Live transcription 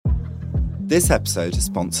This episode is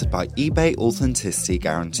sponsored by eBay Authenticity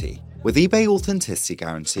Guarantee. With eBay Authenticity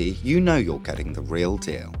Guarantee, you know you're getting the real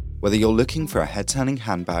deal. Whether you're looking for a head-turning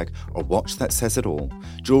handbag, or watch that says it all,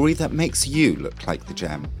 jewellery that makes you look like the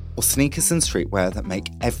gem, or sneakers and streetwear that make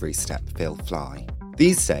every step feel fly.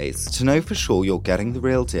 These days, to know for sure you're getting the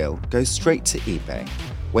real deal, go straight to eBay.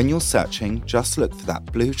 When you're searching, just look for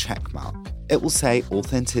that blue check mark. It will say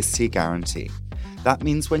Authenticity Guarantee. That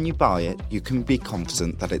means when you buy it, you can be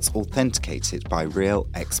confident that it's authenticated by real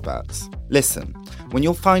experts. Listen, when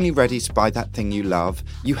you're finally ready to buy that thing you love,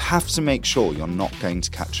 you have to make sure you're not going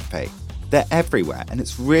to catch a fake. They're everywhere, and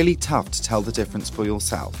it's really tough to tell the difference for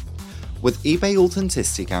yourself. With eBay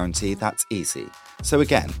Authenticity Guarantee, that's easy. So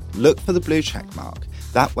again, look for the blue check mark.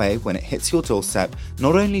 That way, when it hits your doorstep,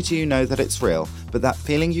 not only do you know that it's real, but that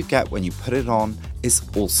feeling you get when you put it on is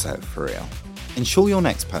also for real. Ensure your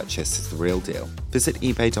next purchase is the real deal. Visit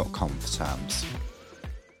ebay.com for terms.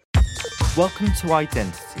 Welcome to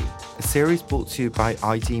Identity, a series brought to you by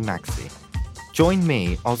ID Magazine. Join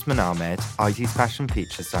me, Osman Ahmed, ID's Fashion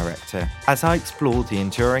Features Director, as I explore the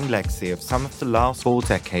enduring legacy of some of the last 4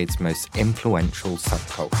 decades' most influential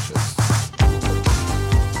subcultures.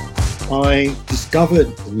 I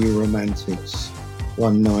discovered the New Romantics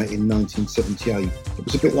one night in 1978. It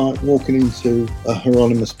was a bit like walking into a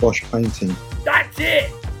Hieronymus Bosch painting. That's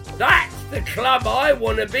it! That's the club I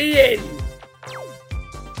want to be in!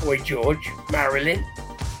 Boy George, Marilyn,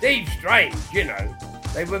 Steve Strange, you know,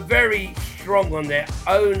 they were very strong on their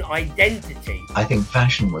own identity. I think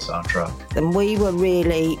fashion was our drug. And we were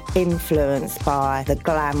really influenced by the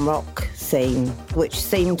glam rock scene, which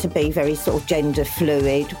seemed to be very sort of gender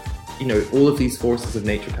fluid. You know, all of these forces of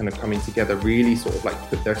nature kind of coming together really sort of like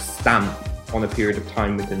put their stamp on a period of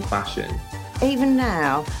time within fashion. Even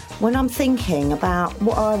now, when I'm thinking about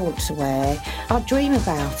what I want to wear, I dream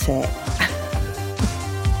about it.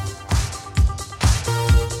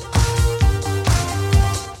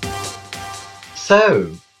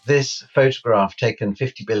 So, this photograph taken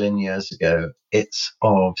 50 billion years ago, it's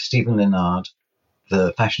of Stephen Linnard,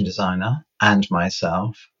 the fashion designer, and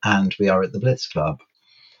myself, and we are at the Blitz Club.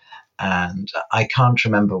 And I can't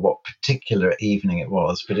remember what particular evening it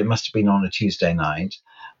was, but it must have been on a Tuesday night.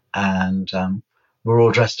 And we're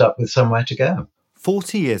all dressed up with somewhere to go.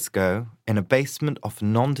 40 years ago, in a basement of a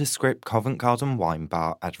nondescript Covent Garden wine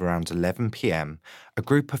bar at around 11 p.m, a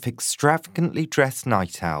group of extravagantly dressed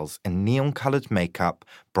night owls in neon-coloured makeup,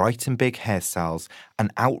 bright and big hairstyles,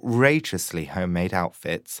 and outrageously homemade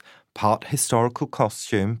outfits, part historical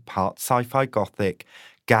costume, part sci-fi gothic,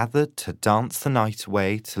 gathered to dance the night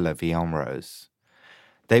away to La Vie en Rose.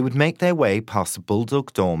 They would make their way past a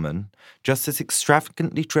bulldog doorman, just as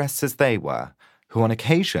extravagantly dressed as they were, who on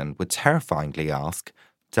occasion would terrifyingly ask,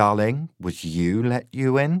 "Darling, would you let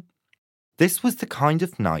you in?" This was the kind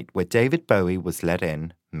of night where David Bowie was let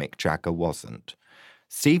in, Mick Jagger wasn't.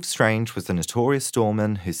 Steve Strange was the notorious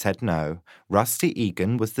doorman who said no, Rusty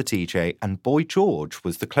Egan was the DJ, and Boy George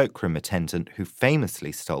was the cloakroom attendant who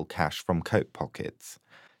famously stole cash from coat pockets.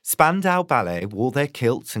 Spandau Ballet wore their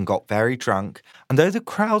kilts and got very drunk, and though the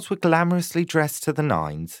crowds were glamorously dressed to the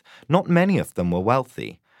nines, not many of them were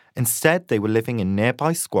wealthy. Instead, they were living in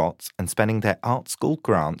nearby squats and spending their art school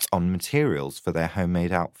grants on materials for their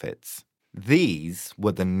homemade outfits. These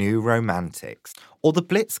were the New Romantics, or the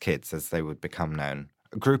Blitz Kids as they would become known.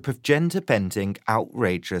 A group of gender-bending,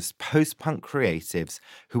 outrageous, post-punk creatives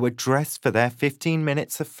who were dressed for their 15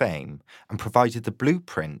 minutes of fame and provided the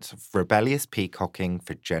blueprint of rebellious peacocking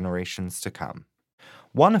for generations to come.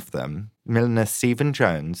 One of them, milliner Stephen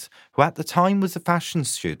Jones, who at the time was a fashion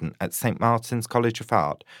student at St. Martin's College of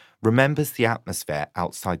Art, remembers the atmosphere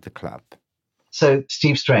outside the club. So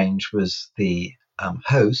Steve Strange was the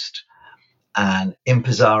host, and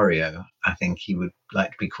impresario, I think he would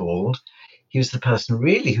like to be called. He was the person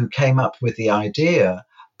really who came up with the idea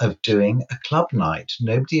of doing a club night.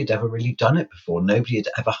 Nobody had ever really done it before. Nobody had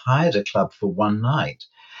ever hired a club for one night.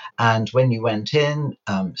 And when you went in,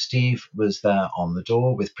 Steve was there on the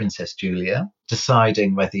door with Princess Julia,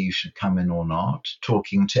 deciding whether you should come in or not,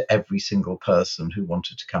 talking to every single person who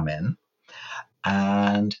wanted to come in.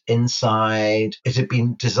 And inside, it had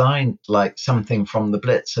been designed like something from the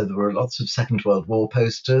Blitz. So there were lots of Second World War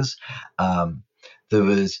posters. There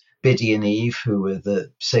was Biddy and Eve, who were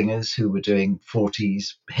the singers who were doing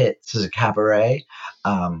 40s hits as a cabaret.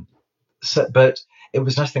 But it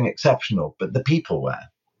was nothing exceptional. But the people were.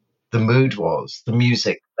 The mood was. The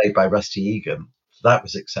music played by Rusty Egan. That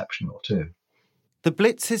was exceptional too. The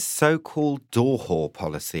Blitz's so-called door whore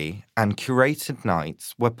policy and curated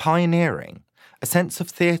nights were pioneering, a sense of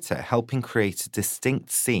theatre helping create a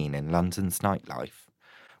distinct scene in London's nightlife.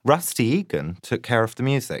 Rusty Egan took care of the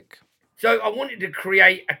music. So I wanted to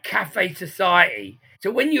create a cafe society.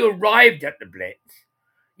 So when you arrived at the Blitz,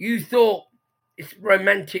 you thought it's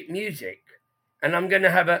romantic music, and I'm going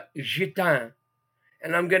to have a gitan,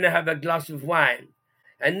 and I'm going to have a glass of wine.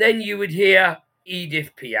 And then you would hear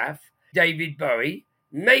Edith Piaf, David Bowie,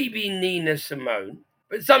 maybe Nina Simone.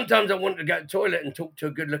 But sometimes I wanted to go to the toilet and talk to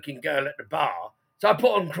a good-looking girl at the bar. So I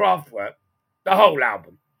put on Kraftwerk, the whole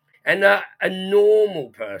album. And a normal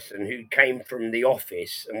person who came from the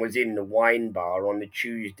office and was in the wine bar on a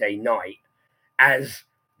Tuesday night, as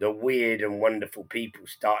the weird and wonderful people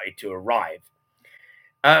started to arrive,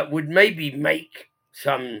 would maybe make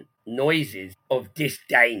some noises of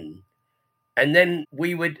disdain. And then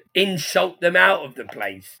we would insult them out of the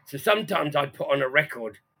place. So sometimes I'd put on a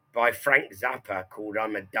record by Frank Zappa called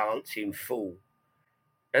I'm a Dancing Fool.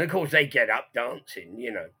 And of course they get up dancing,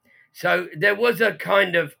 you know. So there was a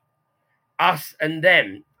kind of us and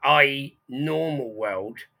them, i.e. normal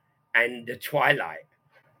world and the twilight.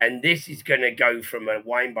 And this is going to go from a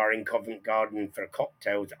wine bar in Covent Garden for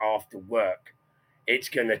cocktails after work. It's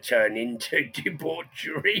going to turn into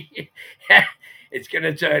debauchery. It's going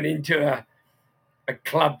to turn into a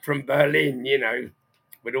club from Berlin, you know,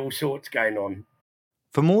 with all sorts going on.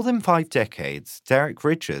 For more than 5 decades, Derek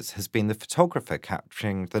Ridgers has been the photographer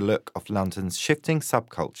capturing the look of London's shifting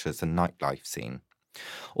subcultures and nightlife scene.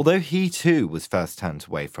 Although he too was first turned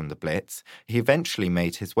away from the Blitz, he eventually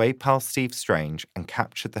made his way past Steve Strange and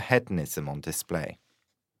captured the hedonism on display.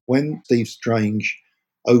 When Steve Strange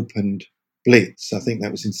opened Blitz, I think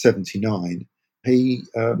that was in 79, he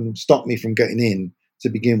stopped me from getting in to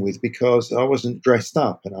begin with because I wasn't dressed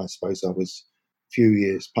up, and I suppose I was a few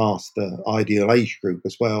years past the ideal age group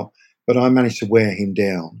as well, but I managed to wear him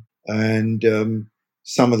down. And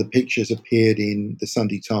some of the pictures appeared in the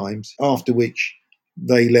Sunday Times, after which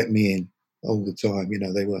they let me in all the time. You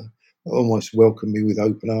know, they were almost welcomed me with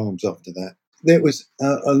open arms after that. There was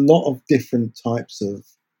a lot of different types of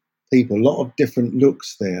people, a lot of different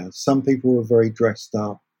looks there. Some people were very dressed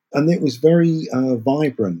up, and it was very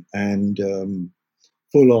vibrant and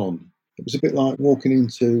full on. It was a bit like walking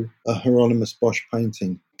into a Hieronymus Bosch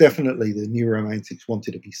painting. Definitely the New Romantics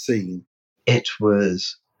wanted to be seen. It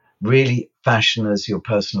was really fashion as your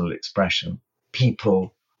personal expression.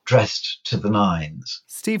 People dressed to the nines.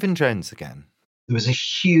 Stephen Jones again. There was a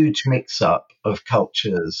huge mix-up of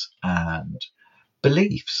cultures and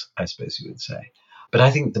beliefs, I suppose you would say. But I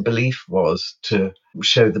think the belief was to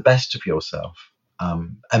show the best of yourself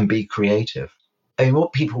and be creative. I mean,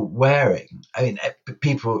 what people were wearing, I mean,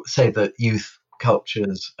 people say that youth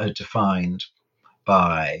cultures are defined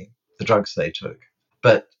by the drugs they took.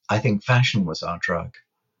 But I think fashion was our drug.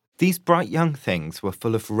 These bright young things were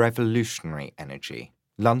full of revolutionary energy.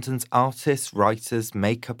 London's artists, writers,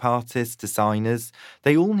 makeup artists, designers,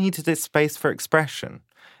 they all needed a space for expression.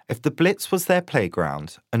 If the Blitz was their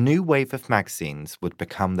playground, a new wave of magazines would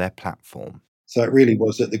become their platform. So it really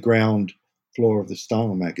was at the ground floor of the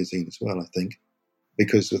Style magazine as well, I think,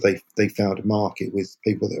 because they found a market with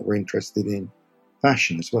people that were interested in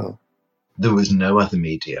fashion as well. There was no other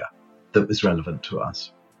media that was relevant to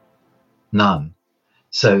us. None.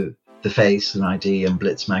 So The Face and ID and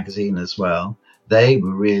Blitz magazine as well, they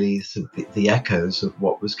were really the echoes of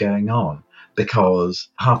what was going on, because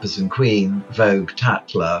Harper's and Queen, Vogue,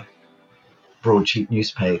 Tatler, broadsheet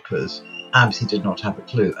newspapers absolutely did not have a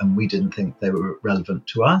clue, and we didn't think they were relevant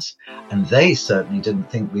to us, and they certainly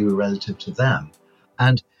didn't think we were relative to them.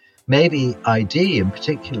 And maybe ID in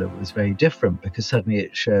particular was very different, because suddenly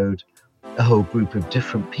it showed a whole group of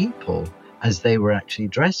different people as they were actually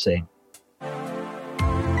dressing.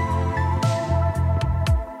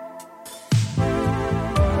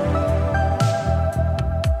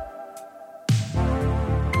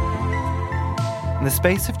 In the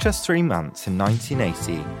space of just 3 months in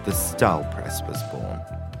 1980, the Style Press was born.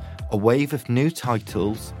 A wave of new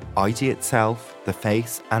titles, ID itself, The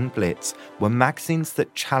Face and Blitz were magazines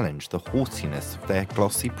that challenged the haughtiness of their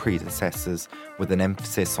glossy predecessors with an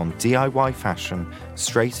emphasis on DIY fashion,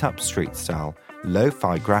 straight-up street style,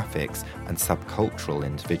 lo-fi graphics and subcultural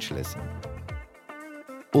individualism.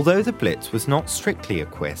 Although the Blitz was not strictly a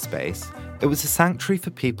queer space, it was a sanctuary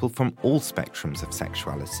for people from all spectrums of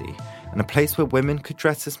sexuality, and a place where women could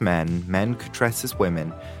dress as men, men could dress as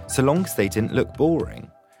women, so long as they didn't look boring.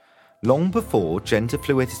 Long before gender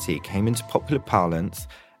fluidity came into popular parlance,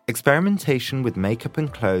 experimentation with makeup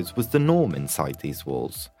and clothes was the norm inside these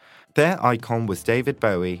walls. Their icon was David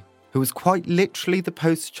Bowie, who was quite literally the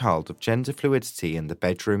poster child of gender fluidity in the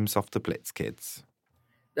bedrooms of the Blitz kids.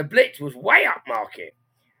 The Blitz was way upmarket.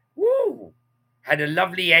 Woo! Had a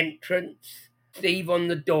lovely entrance, Steve on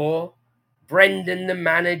the door, Brendan the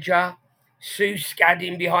manager, Sue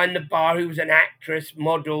Scadding behind the bar, who was an actress,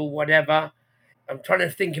 model, whatever. I'm trying to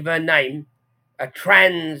think of her name. A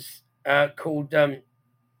trans called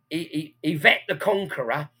Yvette the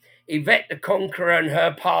Conqueror. Yvette the Conqueror and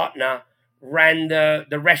her partner ran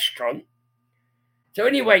the restaurant. So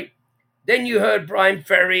anyway, then you heard Brian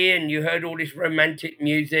Ferry and you heard all this romantic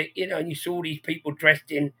music, and you saw these people dressed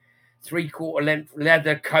in 3/4 length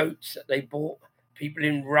leather coats that they bought, people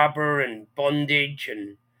in rubber and bondage.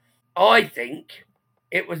 And I think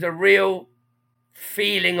it was a real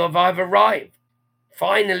feeling of I've arrived.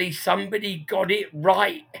 Finally, somebody got it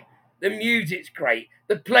right. The music's great.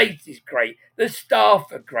 The place is great. The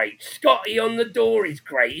staff are great. Scotty on the door is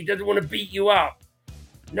great. He doesn't want to beat you up.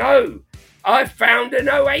 No, I found an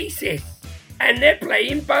oasis. And they're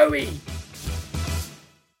playing Bowie.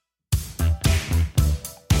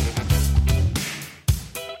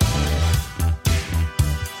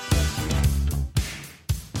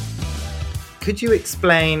 Could you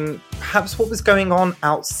explain perhaps what was going on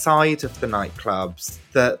outside of the nightclubs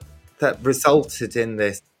that resulted in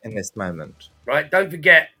this moment? Right, don't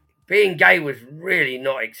forget, being gay was really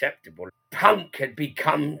not acceptable. Punk had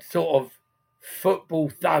become sort of football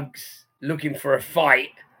thugs looking for a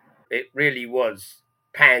fight. It really was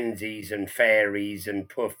pansies and fairies and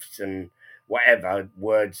puffs and whatever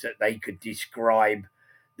words that they could describe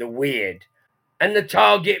the weird. And the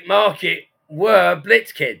target market were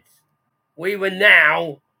Blitz kids. We were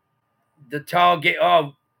now the target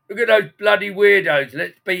of, look at those bloody weirdos,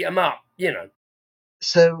 let's beat them up,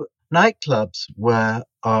 So nightclubs were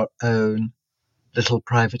our own little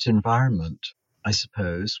private environment, I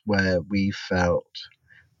suppose, where we felt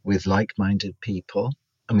with like-minded people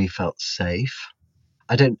and we felt safe.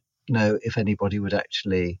 I don't know if anybody would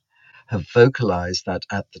actually have vocalized that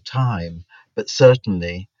at the time, but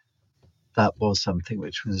certainly that was something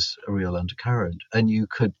which was a real undercurrent, and you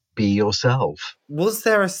could be yourself. Was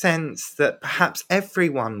there a sense that perhaps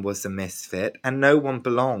everyone was a misfit and no one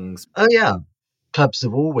belongs? Oh, yeah. Clubs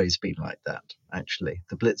have always been like that, actually.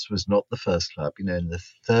 The Blitz was not the first club, in the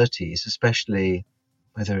 30s, especially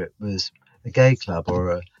whether it was a gay club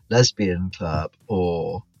or a lesbian club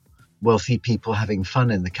or wealthy people having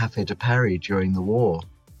fun in the Café de Paris during the war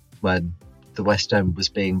when the West End was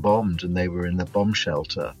being bombed and they were in the bomb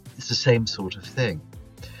shelter. It's the same sort of thing.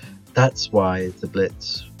 That's why the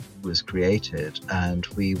Blitz was created, and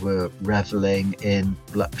we were reveling in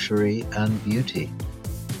luxury and beauty.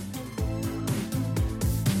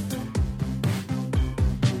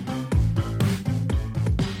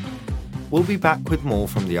 We'll be back with more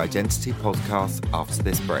from the Identity podcast after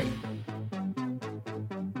this break.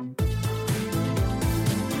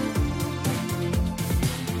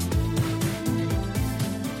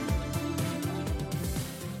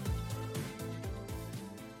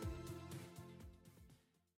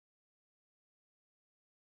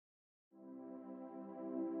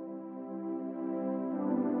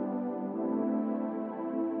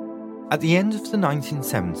 At the end of the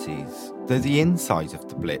 1970s, though the inside of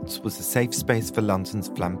the Blitz was a safe space for London's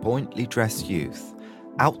flamboyantly dressed youth,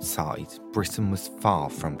 outside, Britain was far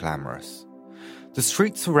from glamorous. The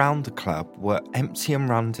streets around the club were empty and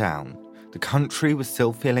run down. The country was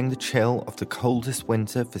still feeling the chill of the coldest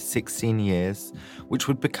winter for 16 years, which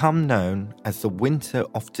would become known as the Winter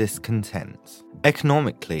of Discontent.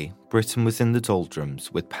 Economically, Britain was in the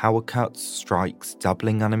doldrums, with power cuts, strikes,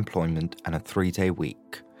 doubling unemployment, and a 3-day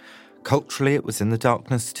week. Culturally, it was in the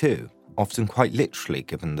darkness too, often quite literally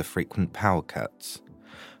given the frequent power cuts.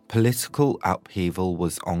 Political upheaval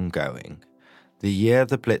was ongoing. The year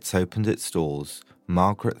the Blitz opened its doors,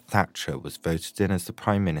 Margaret Thatcher was voted in as the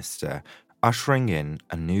Prime Minister, ushering in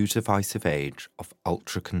a new divisive age of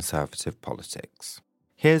ultra-conservative politics.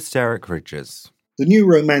 Here's Derek Ridgers. The New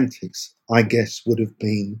Romantics, I guess, would have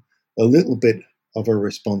been a little bit of a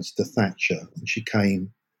response to Thatcher when she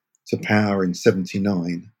came to power in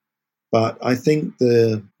 79. But I think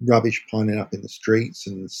the rubbish piling up in the streets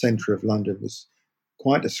and the centre of London was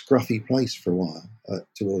quite a scruffy place for a while,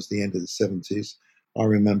 towards the end of the 70s. I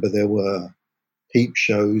remember there were peep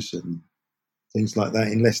shows and things like that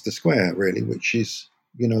in Leicester Square, really, which is,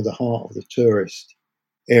 the heart of the tourist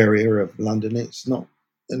area of London. It's not,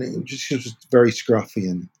 and it just was very scruffy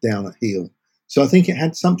and down at heel. So I think it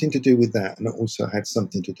had something to do with that, and it also had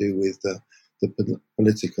something to do with the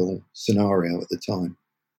political scenario at the time.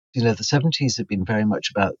 The 70s had been very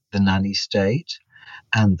much about the nanny state,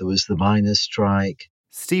 and there was the miners' strike.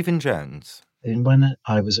 Stephen Jones. And when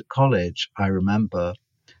I was at college, I remember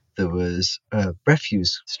there was a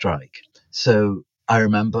refuse strike. So I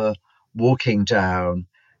remember walking down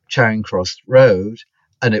Charing Cross Road,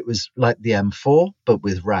 and it was like the M4, but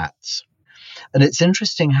with rats. And it's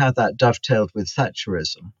interesting how that dovetailed with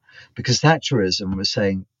Thatcherism, because Thatcherism was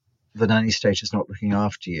saying the nanny state is not looking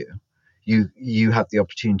after you. You have the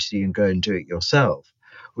opportunity and go and do it yourself,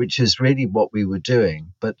 which is really what we were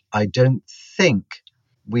doing. But I don't think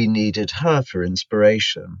we needed her for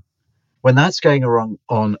inspiration. When that's going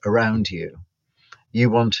on around you, you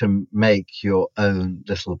want to make your own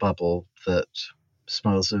little bubble that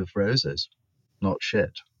smells of roses, not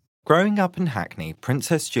shit. Growing up in Hackney,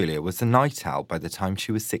 Princess Julia was a night owl by the time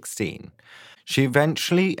she was 16. She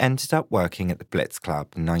eventually ended up working at the Blitz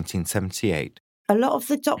Club in 1978. A lot of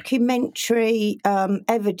the documentary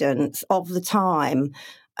evidence of the time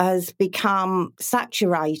has become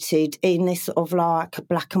saturated in this sort of like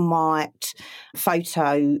black and white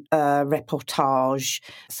photo reportage.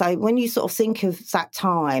 So when you sort of think of that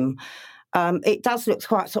time, it does look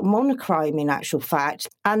quite sort of monochrome in actual fact.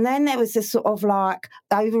 And then there was this sort of like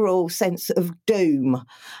overall sense of doom.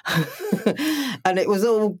 And it was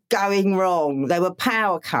all going wrong. There were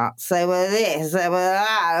power cuts, there were this, there were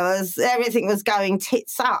that. Everything was going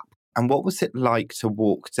tits up. And what was it like to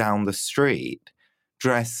walk down the street,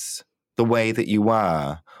 dress the way that you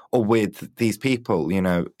were, or with these people? You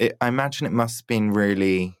know, I imagine it must have been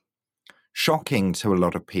really shocking to a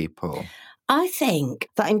lot of people. I think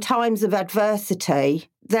that in times of adversity,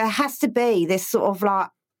 there has to be this sort of like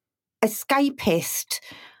escapist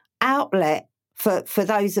outlet for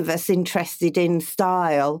those of us interested in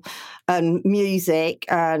style and music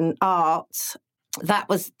and art. That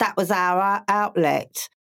was our outlet.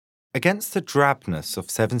 Against the drabness of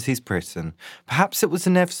 70s Britain, perhaps it was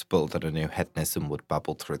inevitable that a new hedonism would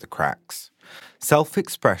bubble through the cracks.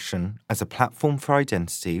 Self-expression as a platform for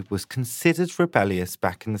identity was considered rebellious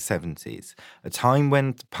back in the 70s, a time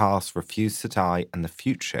when the past refused to die and the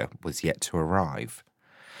future was yet to arrive.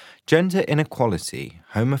 Gender inequality,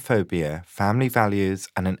 homophobia, family values,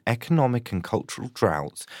 and an economic and cultural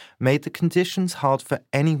drought made the conditions hard for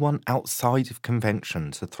anyone outside of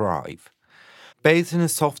convention to thrive. Bathed in a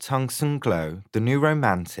soft tungsten glow, the New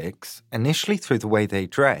Romantics, initially through the way they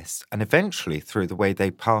dressed and eventually through the way they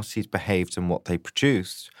partied, behaved and what they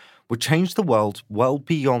produced, would change the world well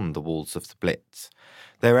beyond the walls of the Blitz.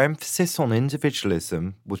 Their emphasis on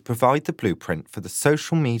individualism would provide the blueprint for the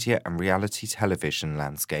social media and reality television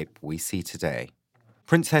landscape we see today.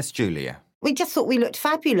 Princess Julia. We just thought we looked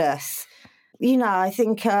fabulous. You know, I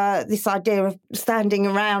think this idea of standing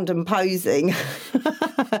around and posing...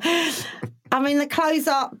 I mean, the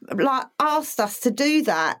close-up asked us to do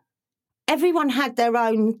that. Everyone had their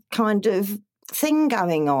own kind of thing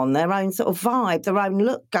going on, their own sort of vibe, their own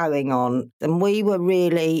look going on. And we were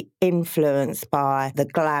really influenced by the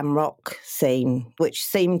glam rock scene, which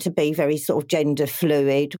seemed to be very sort of gender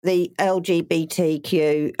fluid. The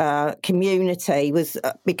LGBTQ community was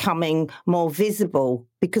becoming more visible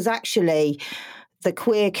because actually... the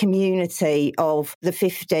queer community of the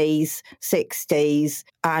 50s, 60s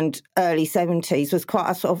and early 70s was quite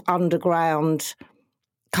a sort of underground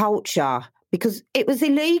culture because it was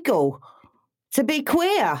illegal to be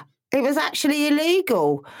queer. It was actually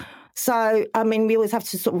illegal. So, I mean, we always have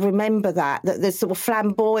to sort of remember that the sort of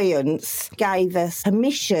flamboyance gave us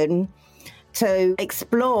permission to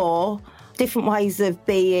explore different ways of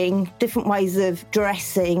being, different ways of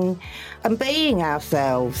dressing and being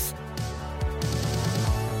ourselves.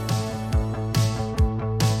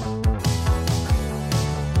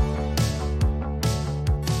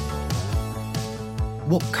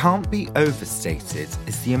 What can't be overstated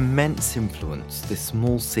is the immense influence this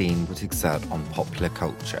small scene would exert on popular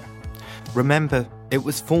culture. Remember, it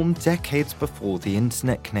was formed decades before the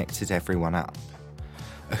internet connected everyone up.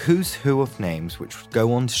 A who's who of names which would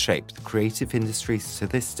go on to shape the creative industries to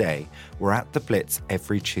this day were at the Blitz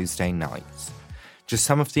every Tuesday night. Just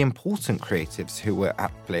some of the important creatives who were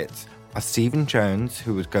at Blitz are Stephen Jones,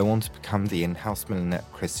 who would go on to become the in-house millionaire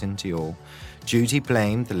Christian Dior, Judy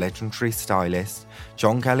Blame, the legendary stylist,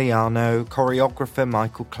 John Galliano, choreographer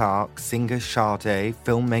Michael Clark, singer Sade,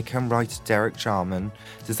 filmmaker and writer Derek Jarman,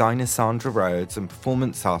 designer Sandra Rhodes, and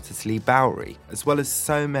performance artist Lee Bowery, as well as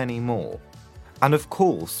so many more. And of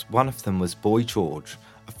course, one of them was Boy George,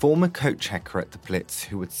 a former coat checker at the Blitz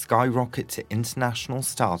who would skyrocket to international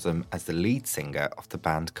stardom as the lead singer of the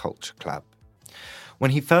band Culture Club.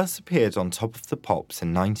 When he first appeared on Top of the Pops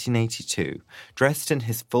in 1982, dressed in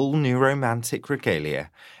his full New Romantic regalia,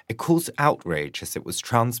 it caused outrage as it was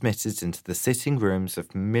transmitted into the sitting rooms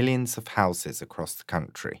of millions of houses across the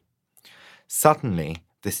country. Suddenly,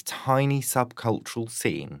 this tiny subcultural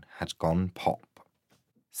scene had gone pop.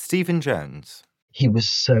 Stephen Jones. He was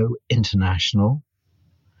so international.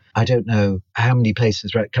 I don't know how many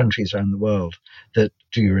countries around the world that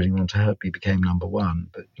Do You Really Want to Hurt Me became number one,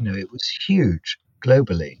 but, it was huge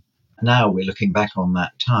globally. Now we're looking back on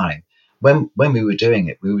that time. When we were doing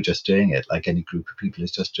it, we were just doing it like any group of people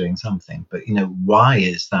is just doing something. But, why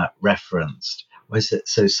is that referenced? Why is it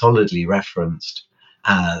so solidly referenced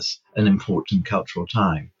as an important cultural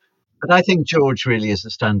time? But I think George really is a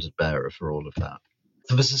standard bearer for all of that.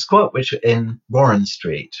 There was a squat in Warren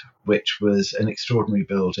Street, which was an extraordinary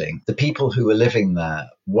building. The people who were living there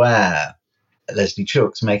were Leslie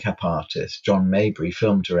Chooks, makeup artist, John Mabry,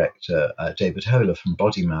 film director, David Holer from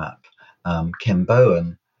Body Map, Kim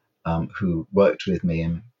Bowen, who worked with me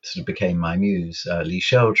and sort of became my muse, Lee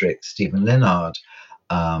Sheldrick, Stephen Linnard.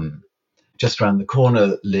 Just around the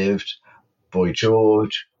corner lived Boy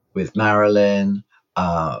George with Marilyn,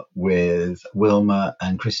 with Wilma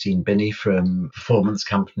and Christine Binney from Performance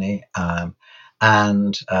Company,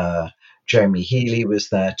 and Jeremy Healy was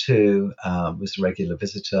there too, was a regular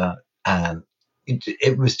visitor, and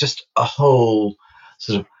it was just a whole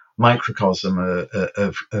sort of microcosm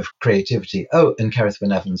of creativity. Oh, and Kerith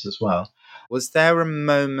Wynne Evans as well. Was there a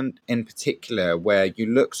moment in particular where you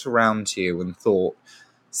looked around you and thought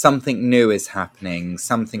something new is happening,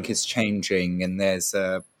 something is changing, and there's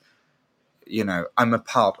I'm a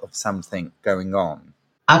part of something going on?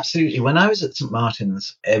 Absolutely. When I was at St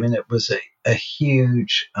Martin's, it was a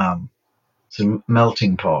huge sort of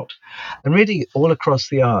melting pot, and really all across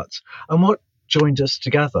the arts. And what joined us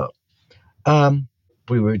together?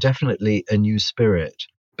 We were definitely a new spirit,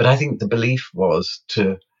 but I think the belief was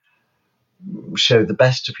to show the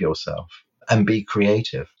best of yourself and be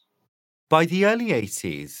creative. By the early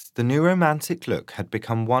 80s, the New Romantic look had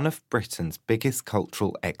become one of Britain's biggest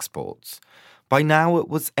cultural exports. By now, it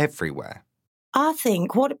was everywhere. I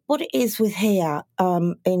think what it is with here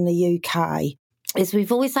in the UK is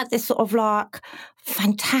we've always had this sort of like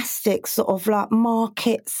fantastic sort of like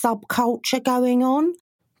market subculture going on.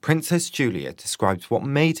 Princess Julia describes what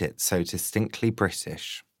made it so distinctly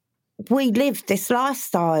British. We lived this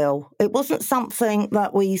lifestyle. It wasn't something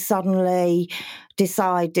that we suddenly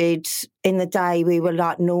decided in the day we were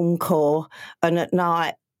like normcore and at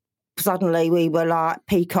night suddenly we were like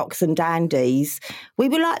peacocks and dandies. We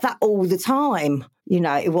were like that all the time.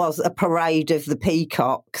 It was a parade of the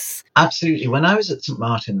peacocks. Absolutely. When I was at St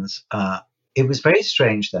Martin's, it was very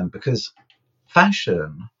strange then because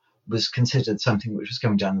fashion was considered something which was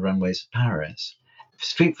coming down the runways of Paris.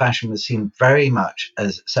 Street fashion was seen very much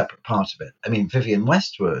as a separate part of it. I mean, Vivienne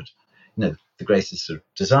Westwood, the greatest of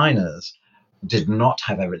designers, did not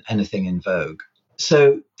have anything in vogue.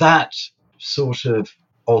 So that sort of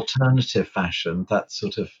alternative fashion, that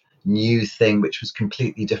sort of new thing which was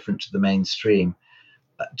completely different to the mainstream,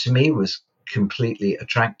 to me was completely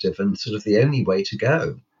attractive and sort of the only way to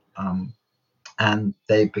go. And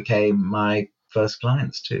they became my first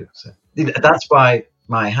clients too. So that's why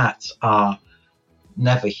my hats are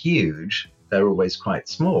never huge. They're always quite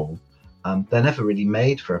small. They're never really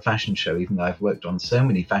made for a fashion show, even though I've worked on so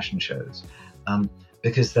many fashion shows,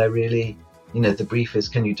 because they're really, the brief is,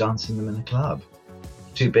 can you dance in them in a club?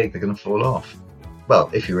 Too big, they're going to fall off. Well,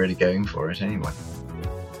 if you're really going for it anyway.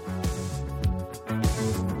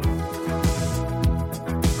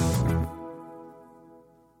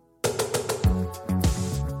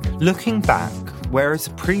 Looking back, whereas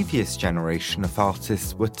a previous generation of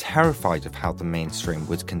artists were terrified of how the mainstream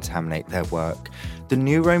would contaminate their work, the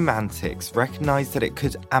New Romantics recognised that it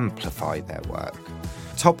could amplify their work.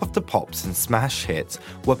 Top of the Pops and smash hits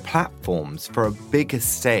were platforms for a bigger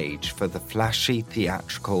stage for the flashy,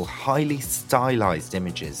 theatrical, highly stylised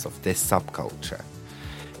images of this subculture.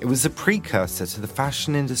 It was a precursor to the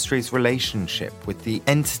fashion industry's relationship with the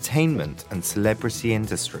entertainment and celebrity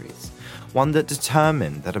industries, one that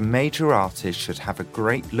determined that a major artist should have a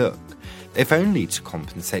great look, if only to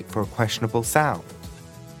compensate for a questionable sound.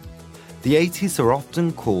 The 80s are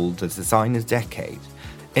often called a designer decade.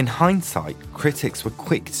 In hindsight, critics were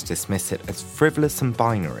quick to dismiss it as frivolous and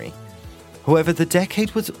binary. However, the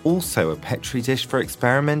decade was also a petri dish for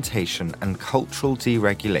experimentation and cultural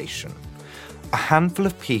deregulation. A handful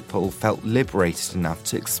of people felt liberated enough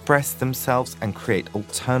to express themselves and create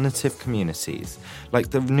alternative communities, like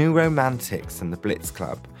the New Romantics and the Blitz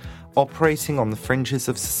Club, operating on the fringes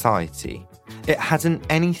of society. It had an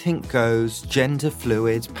anything-goes,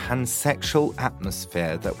 gender-fluid, pansexual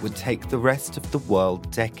atmosphere that would take the rest of the world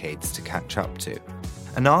decades to catch up to.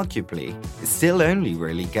 And arguably, it's still only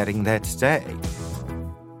really getting there today.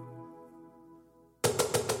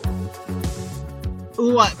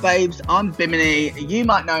 Alright babes, I'm Bimini. You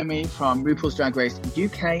might know me from RuPaul's Drag Race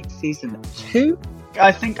UK Season 2.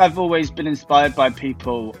 I think I've always been inspired by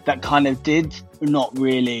people that kind of did not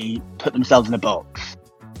really put themselves in a box.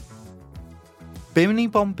 Bimini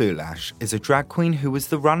Bon Boulash is a drag queen who was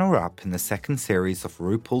the runner-up in the second series of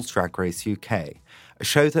RuPaul's Drag Race UK, a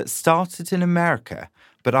show that started in America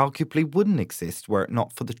but arguably wouldn't exist were it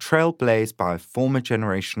not for the trail blazed by a former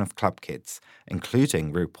generation of club kids,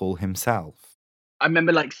 including RuPaul himself. I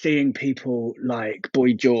remember seeing people like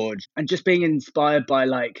Boy George and just being inspired by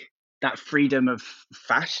that freedom of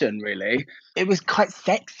fashion, really. It was quite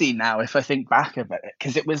sexy now if I think back of it,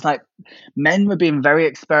 because it was men were being very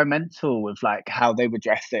experimental with how they were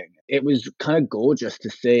dressing. It was kind of gorgeous to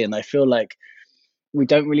see, and I feel like we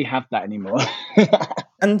don't really have that anymore.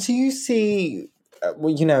 And do you see,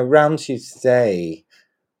 around you today,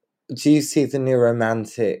 do you see the new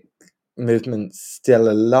romantic movement still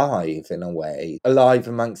alive in a way, alive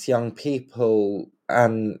amongst young people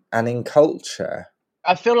and in culture?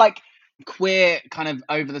 I feel like queer kind of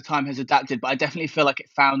over the time has adapted, but I definitely feel like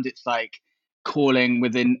it found its calling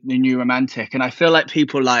within the new romantic. And I feel like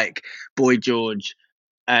people like Boy George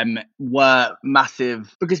were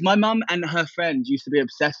massive, because my mum and her friends used to be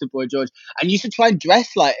obsessed with Boy George and used to try and dress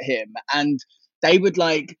like him, and they would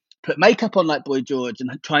put makeup on like Boy George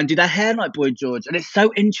and try and do their hair like Boy George. And it's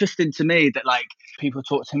so interesting to me that people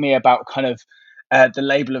talk to me about kind of the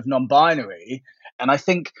label of non-binary, and I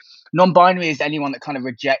think non-binary is anyone that kind of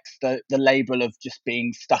rejects the label of just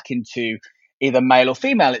being stuck into either male or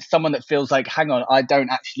female. It's someone that feels like, hang on, I don't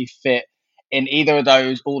actually fit in either of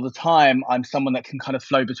those all the time. I'm someone that can kind of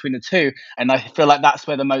flow between the two. And I feel like that's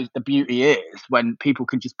where the beauty is, when people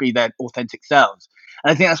can just be their authentic selves.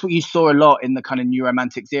 And I think that's what you saw a lot in the kind of new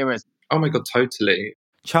romantics eras. Oh my God, totally.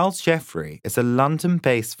 Charles Jeffrey is a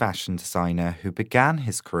London-based fashion designer who began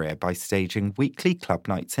his career by staging weekly club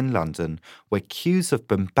nights in London where queues of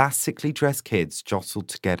bombastically dressed kids jostled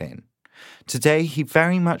to get in. Today, he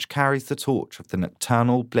very much carries the torch of the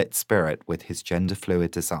nocturnal blitz spirit with his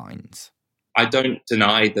gender-fluid designs. I don't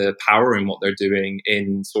deny the power in what they're doing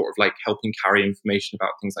in sort of helping carry information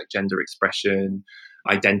about things like gender expression,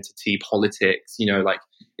 identity, politics.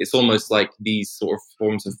 It's almost like these sort of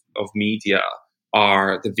forms of media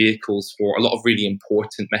are the vehicles for a lot of really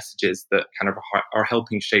important messages that kind of are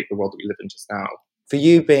helping shape the world that we live in just now. For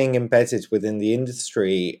you being embedded within the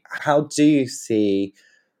industry, how do you see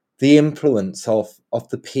the influence of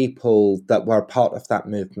the people that were part of that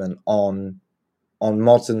movement on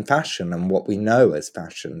modern fashion and what we know as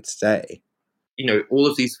fashion today? All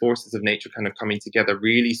of these forces of nature kind of coming together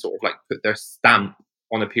really sort of put their stamp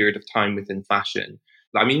on a period of time within fashion.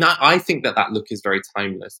 I mean, I think that look is very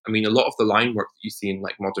timeless. I mean, a lot of the line work that you see in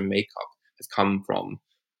modern makeup has come from,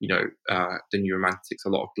 the new romantics, a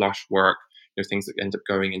lot of blush work, things that end up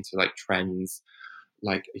going into trends,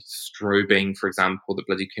 like strobing, for example, that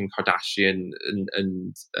bloody Kim Kardashian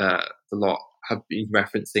and the lot have been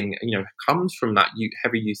referencing, comes from that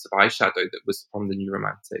heavy use of eyeshadow that was from the new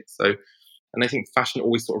romantics. So, and I think fashion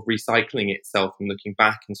always sort of recycling itself and looking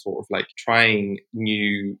back and sort of trying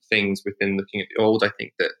new things within looking at the old. I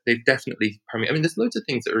think that they've definitely there's loads of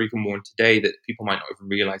things that are even worn today that people might not even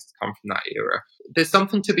realize has come from that era. There's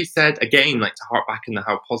something to be said, again, to hark back into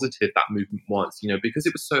how positive that movement was, because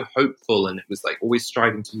it was so hopeful and it was always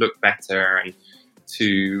striving to look better and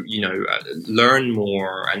to, learn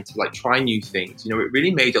more and to try new things. It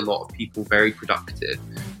really made a lot of people very productive.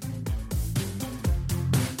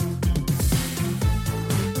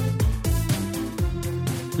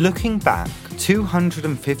 Looking back,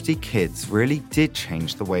 250 kids really did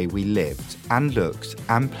change the way we lived and looked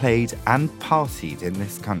and played and partied in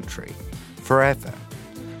this country. Forever.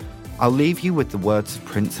 I'll leave you with the words of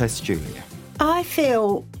Princess Julia. I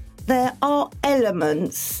feel there are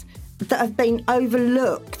elements that have been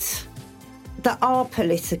overlooked that are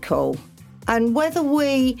political. And whether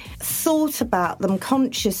we thought about them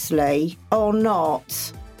consciously or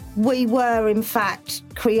not, we were in fact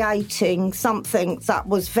creating something that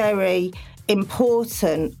was very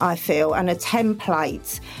important, I feel, and a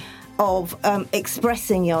template of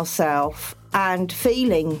expressing yourself and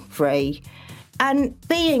feeling free. And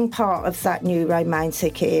being part of that new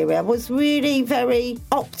romantic era was really very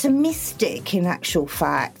optimistic in actual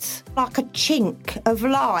fact, like a chink of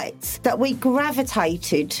light that we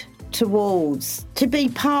gravitated towards, to be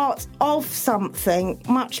part of something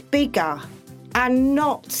much bigger and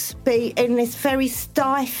not be in this very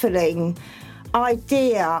stifling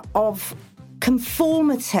idea of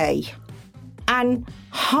conformity and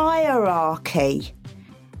hierarchy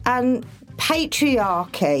and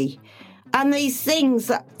patriarchy and these things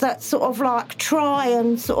that sort of try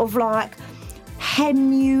and sort of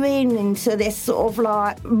hem you into this sort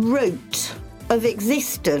of root of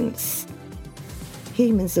existence.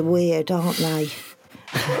 Humans are weird, aren't they?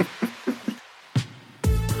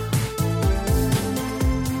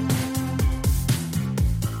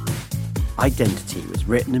 Identity was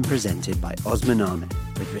written and presented by Osman Ahmed,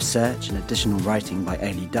 with research and additional writing by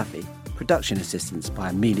Ailey Duffy, production assistance by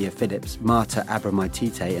Amelia Phillips, Marta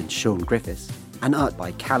Abramaitite and Sean Griffiths, and art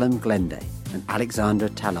by Callum Glenday and Alexandra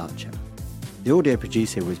Talarcher. The audio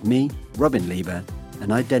producer was me, Robin Lieber,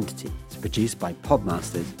 and Identity is produced by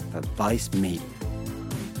Podmasters for Vice Media.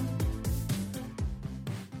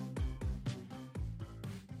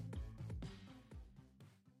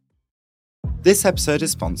 This episode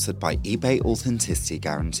is sponsored by eBay Authenticity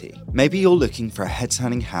Guarantee. Maybe you're looking for a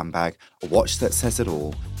head-turning handbag, a watch that says it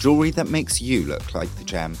all, jewellery that makes you look like the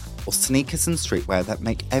gem, or sneakers and streetwear that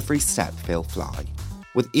make every step feel fly.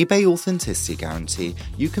 With eBay Authenticity Guarantee,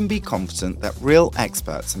 you can be confident that real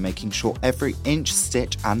experts are making sure every inch,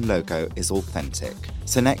 stitch and logo is authentic.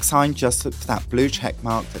 So next time, just look for that blue check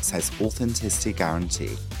mark that says Authenticity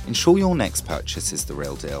Guarantee. Ensure your next purchase is the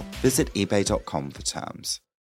real deal. Visit ebay.com for terms.